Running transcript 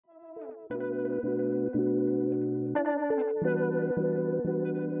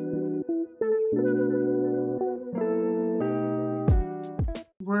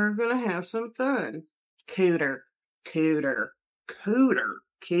have some fun. Cooter, cooter, cooter,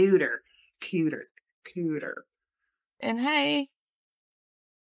 cooter, cooter, cooter. And hey.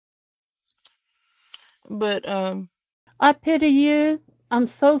 But, I pity you. I'm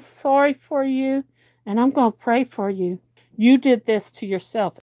so sorry for you. And I'm going to pray for you. You did this to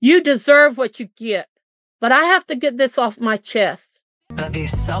yourself. You deserve what you get. But I have to get this off my chest. Love you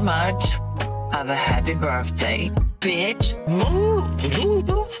so much. Have a happy birthday, bitch.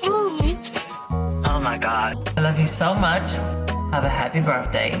 Oh my God. I love you so much. Have a happy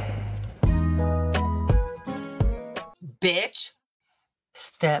birthday. Bitch.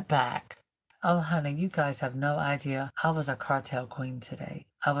 Step back. Oh, honey, you guys have no idea. I was a cartel queen today.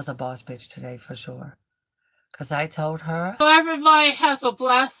 I was a boss bitch today for sure. Because I told her. So everybody have a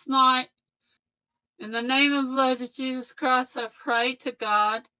blessed night. In the name and blood of Jesus Christ, I pray to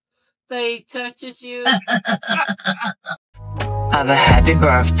God that He touches you. Have a happy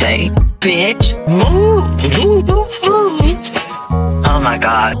birthday, bitch. Oh my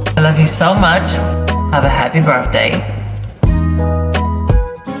God. I love you so much. Have a happy birthday.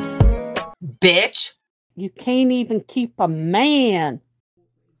 Bitch. You can't even keep a man.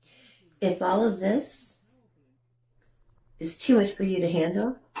 If all of this is too much for you to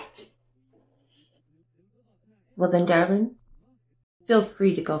handle, well then, darling, feel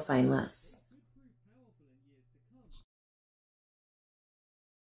free to go find less.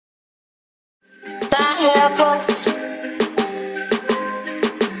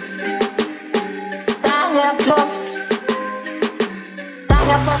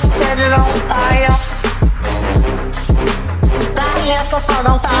 Set it on fire.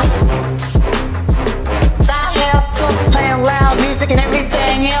 Playing loud music and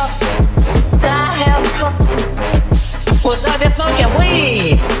everything else. Was out there smoking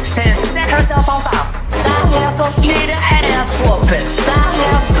weed and set herself on fire. Need an ass whooping.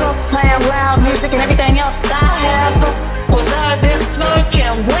 Playing loud music and everything else. Was out there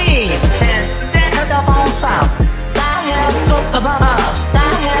smoking weed and set herself on fire. Above us,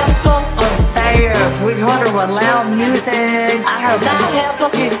 upstairs, we heard her with loud music. I heard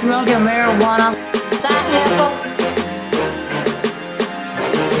that she's smoking marijuana.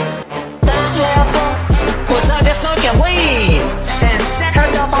 Was out there smoking weed and set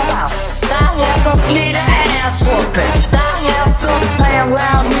herself on fire. Need an ass whooping. Playing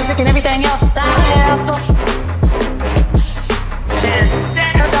loud music and everything else. And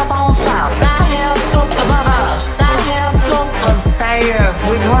set herself on fire. Above us, upstairs,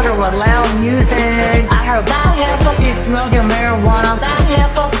 we heard her with loud music. I heard that she's smoking marijuana.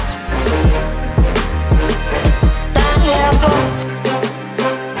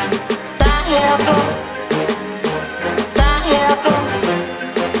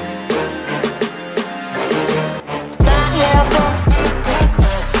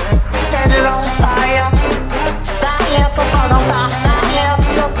 Set it on fire.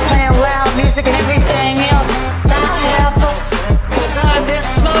 Playing loud music and everything else. Was out there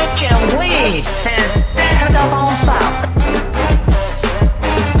smoking weed and set herself on fire.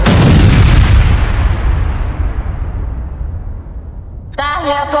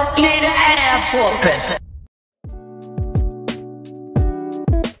 Need an ass whooping.